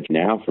 But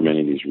now for many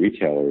of these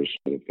retailers,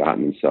 they've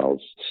gotten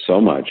themselves so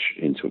much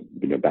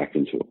backed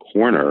into a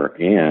corner,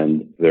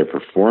 and their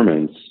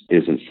performance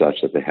isn't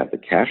such that they have the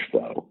cash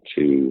flow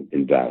to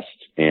invest.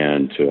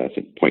 And to, I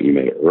think, the point you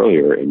made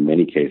earlier, in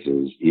many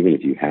cases, even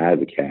if you had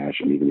the cash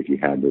and even if you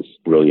had this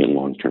brilliant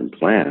long-term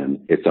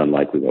plan, it's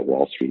unlikely that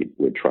Wall Street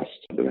would trust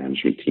the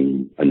management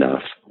team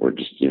enough or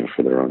just,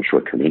 for their own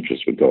short-term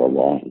interest would go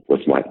along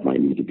with what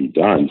might need to be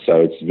done. So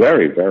it's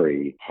very,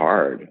 very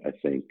hard, I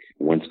think,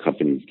 once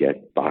companies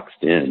get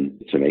boxed in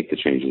to make the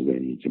changes they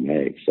need to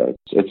make. So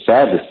it's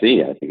sad to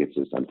see. I think it's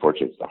just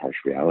unfortunate. It's the harsh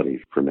reality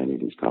for many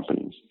of these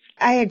companies.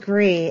 I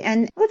agree.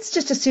 And let's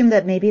just assume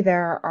that maybe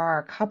there are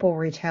a couple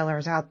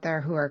retailers out there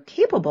who are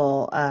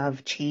capable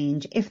of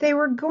change. If they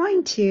were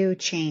going to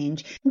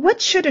change, what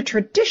should a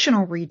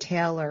traditional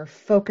retailer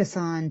focus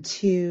on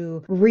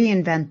to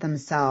reinvent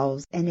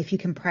themselves? And if you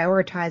can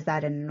prioritize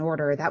that in an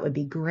order, that would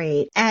be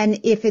great. And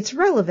if it's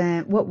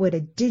relevant, what would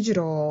a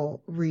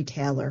digital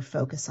retailer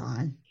focus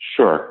on?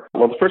 Sure.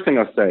 Well, the first thing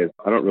I'll say is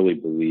I don't really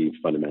believe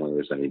fundamentally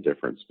there's any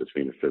difference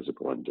between a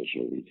physical and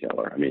digital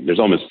retailer. I mean, there's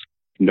almost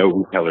no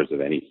retailers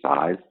of any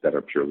size that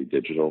are purely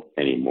digital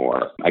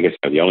anymore. I guess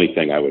the only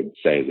thing I would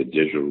say as a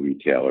digital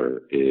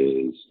retailer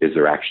is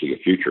there actually a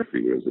future for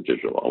you as a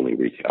digital-only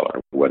retailer?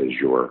 What does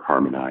your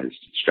harmonized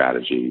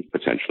strategy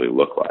potentially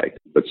look like?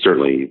 But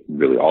certainly,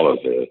 really all of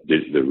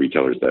the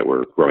retailers that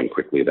were growing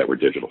quickly that were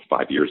digital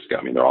 5 years ago,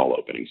 I mean, they're all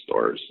opening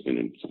stores, and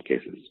in some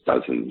cases,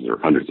 dozens or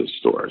hundreds of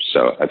stores.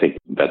 So I think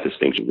that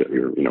distinction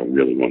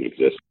really won't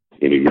exist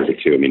in a year or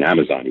two. I mean,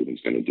 Amazon even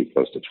is going to do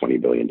close to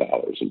 $20 billion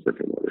in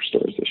brick and mortar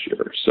stores this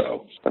year.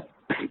 So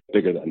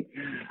bigger than,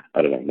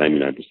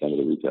 99% of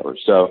the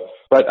retailers. So,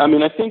 but I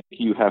mean, I think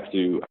you have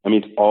to,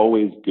 it's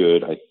always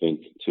good, I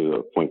think, to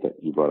a point that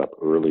you brought up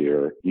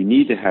earlier, you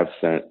need to have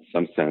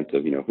some sense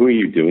of, who are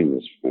you doing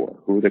this for?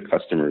 Who are the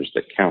customers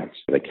that count?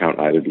 They count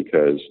either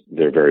because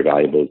they're very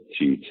valuable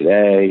to you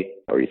today,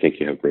 or you think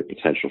you have great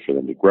potential for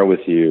them to grow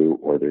with you,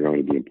 or they're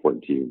going to be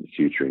important to you in the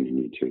future and you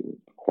need to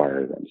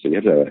acquire them. So you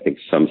have to, I think,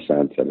 some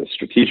sense at a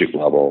strategic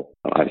level.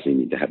 Obviously, you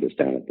need to have this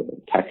down at the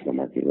tactical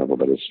marketing level,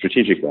 but at a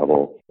strategic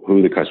level, who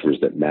are the customers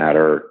that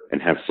matter,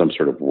 and have some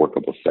sort of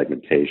workable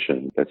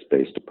segmentation that's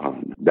based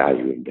upon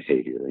value and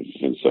behavior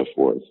and so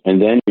forth.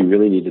 And then you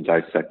really need to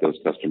dissect those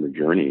customer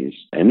journeys.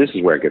 And this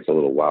is where it gets a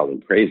little wild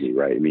and crazy,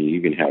 right? I mean,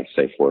 you can have,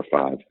 say, 4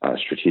 or 5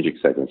 strategic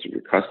segments of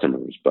your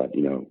customers, but,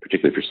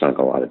 particularly if you're selling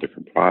a lot of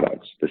different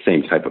products, the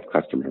same type of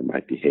customer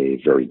might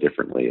behave very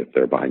differently if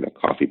they're buying a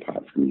coffee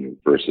pot from you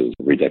versus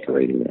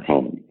redecorating their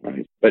home,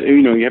 right? But,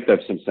 you have to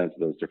have some sense of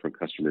those different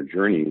customer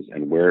journeys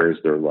and where is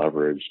their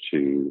leverage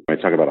to, when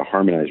I talk about a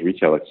harmonized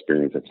retail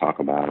experience, I talk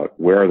about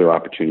where are there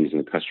opportunities in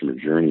the customer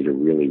journey to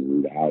really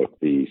root out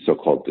the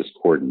so-called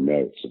discordant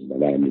notes. And by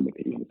that I mean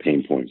the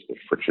pain points, the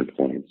friction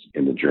points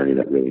in the journey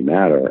that really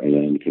matter. And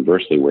then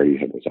conversely, where do you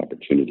have those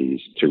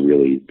opportunities to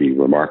really be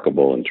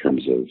remarkable in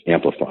terms of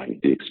amplifying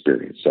the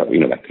experience? So,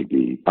 that could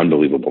be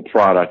unbelievable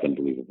product,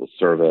 unbelievable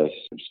service,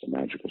 just a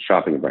magical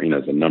shopping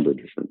environment. There's a number of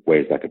different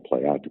ways that could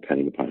play out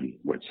depending upon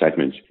what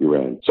segment you're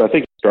in. So I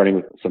think starting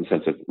with some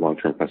sense of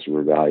long-term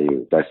customer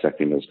value,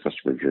 dissecting those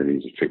customer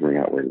journeys and figuring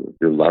out where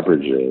your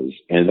leverage is.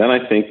 And then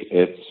I think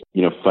it's,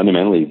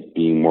 fundamentally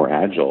being more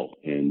agile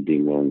and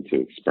being willing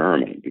to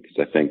experiment. Because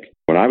I think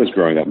when I was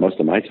growing up, most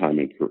of my time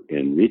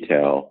in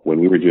retail, when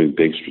we were doing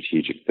big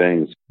strategic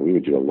things, we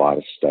would do a lot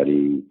of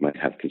study, might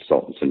have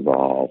consultants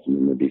involved, and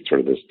then there'd be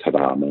sort of this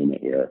ta-da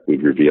moment where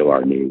we'd reveal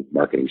our new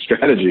marketing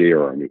strategy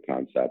or our new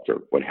concept or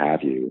what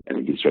have you, and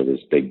it'd be sort of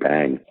this big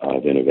bang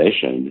of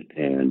innovation.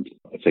 And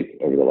I think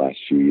over the last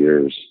few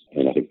years,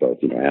 and I think both,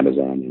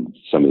 Amazon and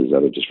some of these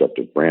other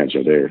disruptive brands,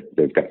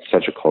 they've got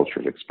such a culture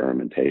of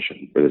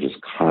experimentation where they're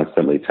just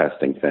constantly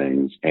testing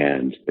things,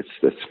 and it's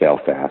this fail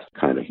fast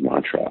kind of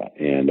mantra.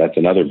 And that's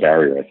another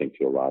barrier, I think,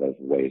 to a lot of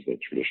ways that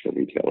traditional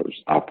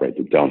retailers operate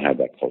that don't have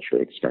that culture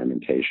of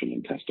experimentation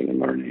and testing and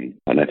learning.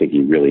 And I think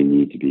you really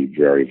need to be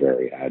very,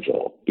 very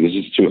agile because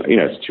it's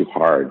too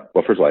hard.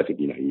 Well, first of all, I think,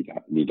 you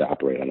need to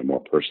operate on a more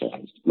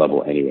personalized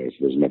level anyway.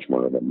 So there's much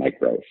more of a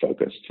micro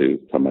focus to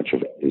how much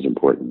of it is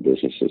important in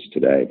businesses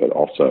today. But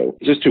also,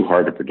 it's just too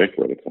hard to predict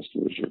where the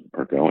customers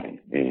are going.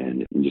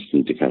 And you just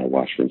need to kind of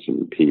watch, rinse, and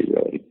repeat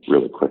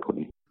really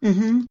quickly.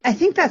 Mm-hmm. I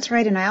think that's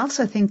right. And I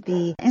also think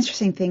the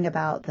interesting thing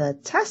about the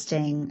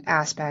testing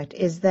aspect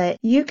is that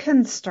you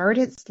can start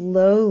it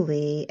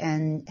slowly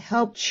and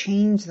help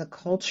change the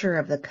culture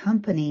of the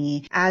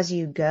company as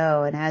you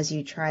go and as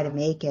you try to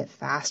make it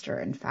faster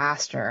and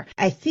faster.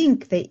 I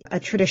think that a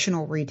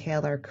traditional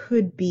retailer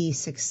could be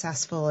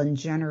successful in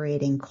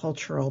generating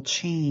cultural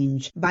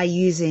change by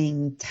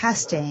using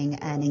testing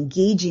and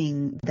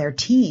engaging their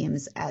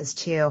teams as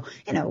to,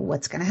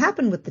 what's going to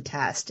happen with the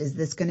test. Is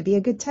this going to be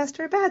a good test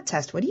or a bad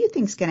test? What do you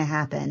think is going to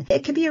happen?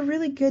 It could be a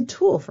really good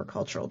tool for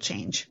cultural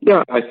change.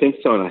 Yeah, I think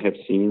so. And I have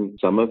seen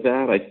some of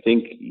that. I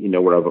think,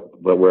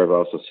 where I've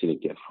also seen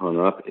it get hung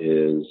up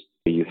is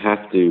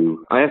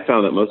I have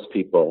found that most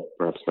people,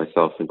 perhaps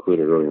myself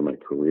included earlier in my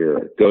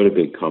career, go to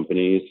big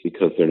companies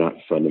because they're not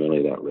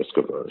fundamentally that risk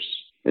averse.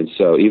 And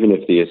so even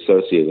if the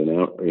associate,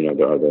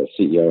 the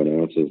CEO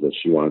announces that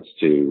she wants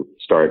to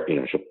start,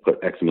 she'll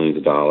put X millions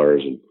of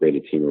dollars and create a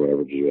team or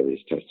whatever to do all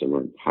these test and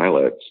learn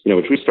pilots,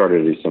 which we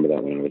started to do some of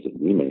that when I was at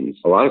Neiman's.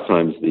 A lot of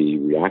times the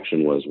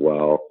reaction was,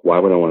 well, why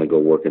would I want to go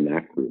work in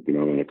that group? I'm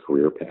on a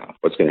career path.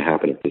 What's going to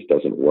happen if this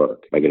doesn't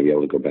work? Am I going to be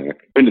able to go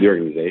back into the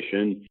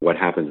organization? What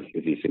happens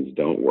if these things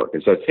don't work?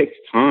 And so it takes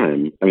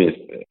time. I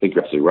think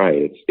you're absolutely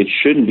right. It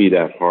shouldn't be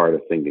that hard a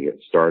thing to get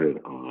started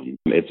on.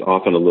 It's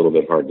often a little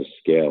bit hard to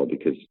scale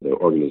because the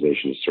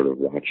organization is sort of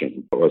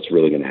watching what's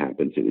really going to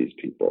happen to these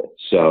people.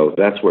 So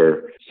that's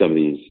where some of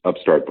these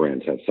upstart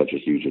brands have such a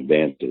huge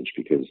advantage,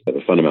 because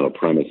the fundamental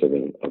premise of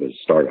a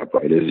startup,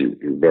 right, is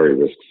you're very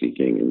risk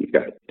seeking, and you've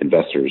got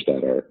investors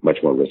that are much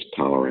more risk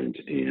tolerant.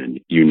 And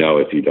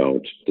if you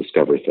don't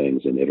discover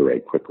things and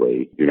iterate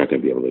quickly, you're not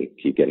going to be able to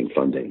keep getting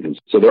funding. And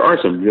so there are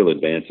some real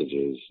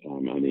advantages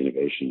on the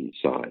innovation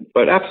side.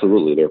 But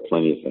absolutely, there are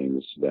plenty of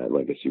things that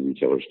legacy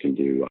retailers can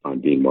do on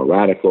being more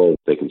radical.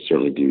 They can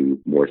certainly do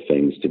more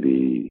things to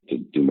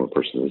do more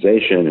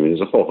personalization.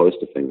 There's a whole host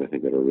of things I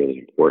think that are really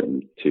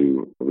important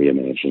to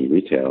reimagining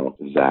retail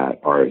that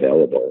are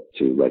available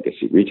to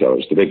legacy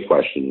retailers. The big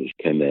question is,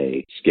 can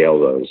they scale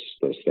those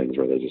things,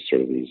 or are they just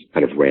sort of these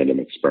kind of random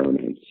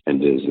experiments?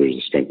 And there's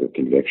a strength of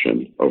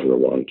conviction over the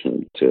long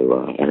term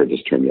to, I heard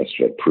this term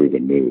yesterday, prove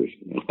and move.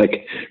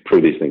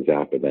 Prove these things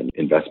out, but then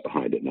invest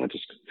behind it, not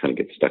just kind of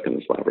get stuck in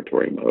this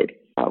laboratory mode,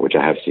 which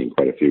I have seen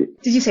quite a few.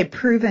 Did you say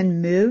prove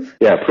and move?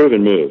 Yeah, prove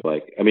and move.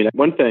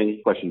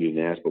 Question you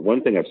didn't ask, but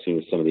one thing I've seen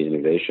with some of the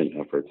innovation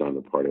efforts on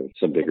the part of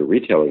some bigger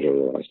retailers over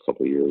the last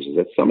couple of years is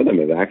that some of them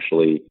have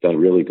actually done a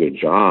really good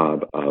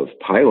job of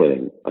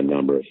piloting a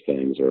number of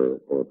things or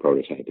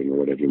prototyping or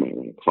whatever you might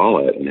want to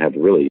call it, and have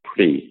really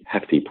pretty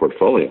hefty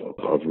portfolio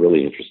of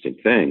really interesting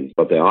things.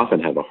 But they often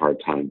have a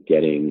hard time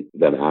getting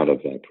them out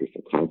of that proof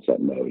of concept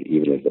mode,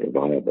 even if they're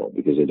viable,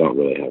 because they don't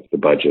really have the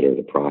budget or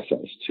the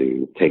process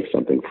to take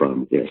something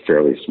from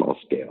fairly small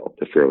scale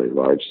to fairly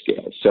large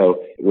scale.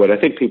 So what I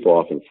think people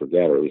often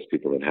forget, or at least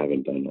people that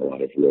haven't done a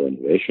lot of real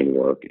innovation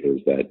work,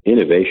 is that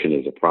innovation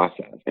is a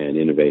process, and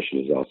innovation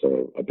is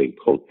also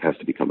has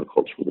to become a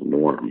cultural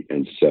norm.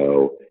 And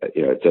so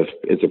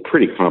it's a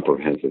pretty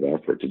comprehensive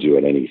effort to do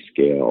at any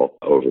scale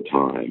over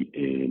time,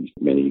 and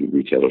many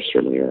retailers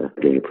certainly are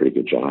doing a pretty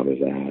good job of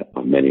that.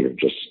 Many are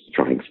just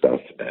trying stuff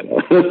at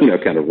a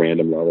kind of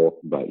random level,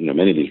 but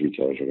many of these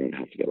retailers are going to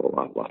have to get a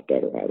lot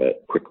better at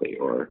it quickly,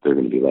 or they're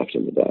going to be left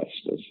in the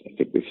dust. As I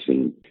think we've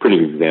seen pretty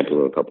good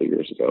example a couple of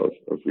years ago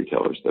of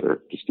retailers that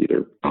are just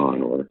either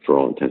gone or, for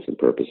all intents and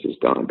purposes,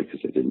 gone because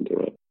they didn't do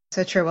it.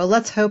 So true. Well,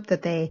 let's hope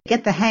that they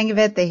get the hang of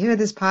it. They hear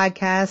this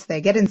podcast,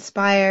 they get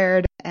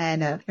inspired,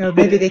 and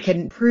maybe they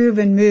can prove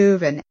and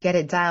move and get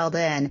it dialed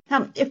in.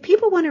 If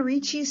people want to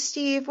reach you,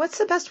 Steve, what's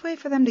the best way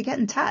for them to get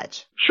in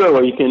touch? Sure.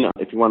 Well, you can,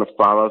 if you want to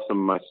follow some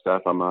of my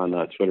stuff, I'm on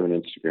Twitter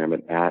and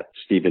Instagram at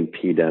Stephen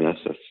P. Dennis.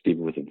 That's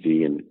Stephen with a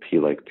V and P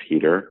like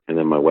Peter. And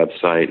then my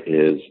website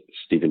is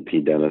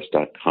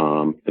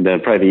StephenPDennis.com. And then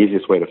probably the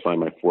easiest way to find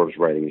my Forbes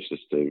writing is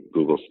just to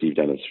Google Steve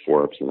Dennis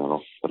Forbes, and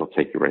that'll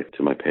take you right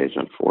to my page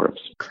on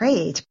Forbes.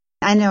 Great.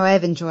 I know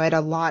I've enjoyed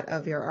a lot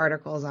of your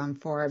articles on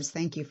Forbes.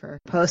 Thank you for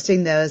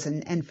posting those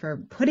and for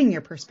putting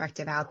your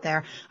perspective out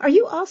there. Are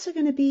you also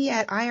going to be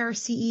at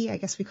IRCE? I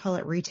guess we call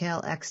it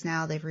Retail X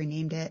now. They've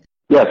renamed it.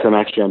 Yes,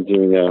 I'm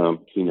doing a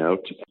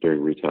keynote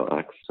during Retail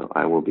X, so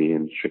I will be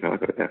in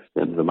Chicago at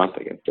the end of the month,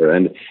 I guess, or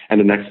end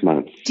of next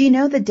month. Do you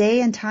know the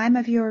day and time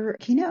of your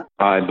keynote?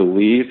 I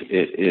believe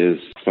it is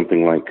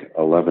something like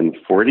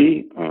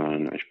 11:40.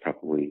 I should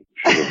probably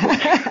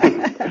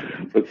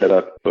look that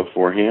up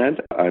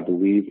beforehand. I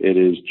believe it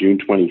is June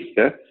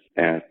 25th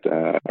at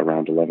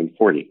around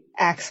 11:40.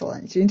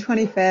 Excellent. June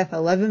 25th,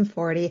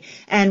 11:40.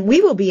 And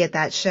we will be at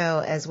that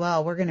show as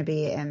well. We're going to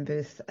be in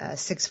booth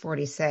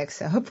 646.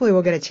 So hopefully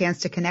we'll get a chance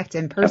to connect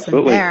in person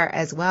Absolutely. There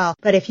as well.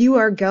 But if you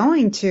are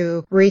going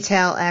to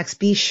Retail X,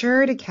 be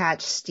sure to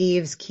catch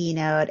Steve's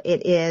keynote.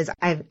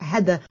 I've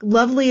had the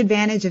lovely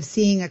advantage of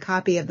seeing a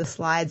copy of the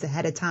slides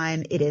ahead of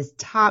time. It is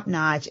top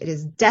notch. It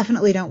is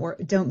definitely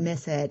don't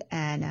miss it.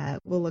 And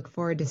we'll look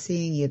forward to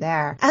seeing you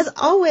there. As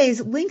always,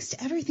 links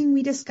to everything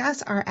we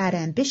discuss are at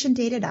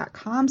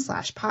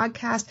ambitiondata.com/podcast.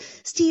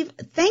 Steve,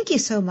 thank you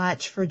so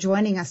much for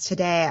joining us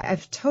today.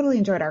 I've totally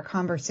enjoyed our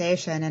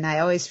conversation, and I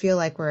always feel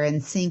like we're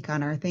in sync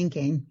on our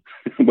thinking.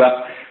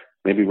 Well,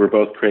 maybe we're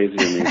both crazy,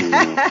 and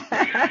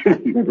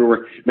maybe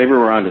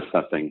we're onto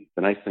something.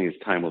 The nice thing is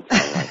time will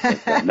tell.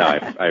 Right? But, no,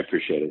 I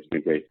appreciate it. It's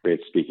been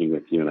great speaking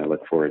with you, and I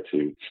look forward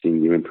to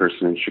seeing you in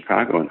person in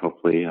Chicago, and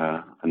hopefully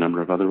a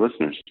number of other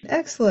listeners.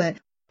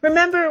 Excellent.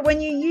 Remember,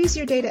 when you use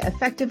your data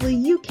effectively,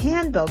 you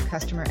can build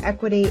customer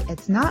equity.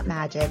 It's not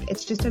magic.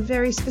 It's just a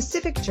very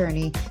specific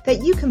journey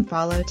that you can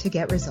follow to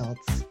get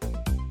results.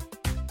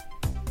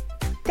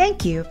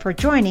 Thank you for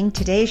joining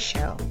today's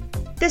show.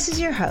 This is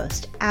your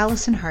host,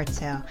 Allison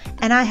Hartsoe,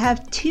 and I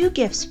have two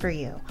gifts for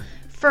you.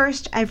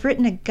 First, I've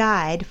written a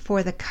guide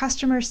for the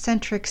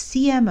customer-centric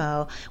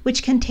CMO,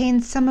 which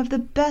contains some of the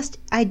best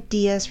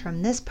ideas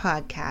from this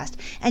podcast,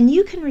 and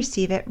you can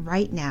receive it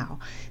right now.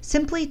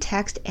 Simply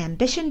text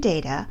Ambition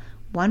Data,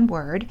 one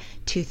word,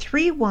 to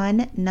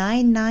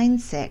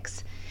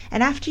 31996.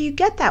 And after you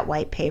get that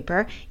white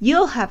paper,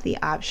 you'll have the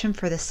option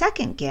for the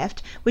second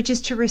gift, which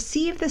is to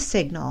receive the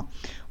signal.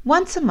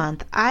 Once a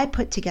month, I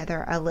put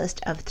together a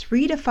list of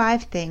 3 to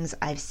 5 things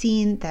I've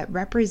seen that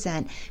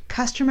represent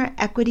customer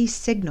equity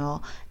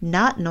signal,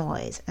 not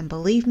noise. And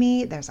believe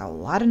me, there's a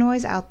lot of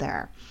noise out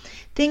there.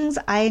 Things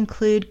I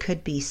include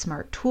could be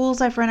smart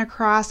tools I've run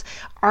across,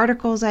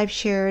 articles I've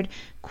shared,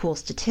 cool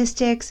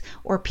statistics,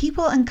 or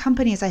people and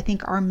companies I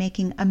think are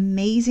making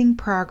amazing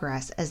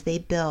progress as they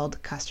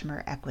build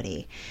customer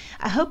equity.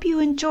 I hope you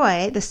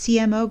enjoy the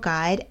CMO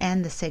guide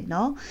and the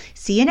signal.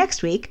 See you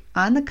next week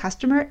on the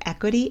Customer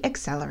Equity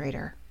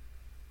Accelerator.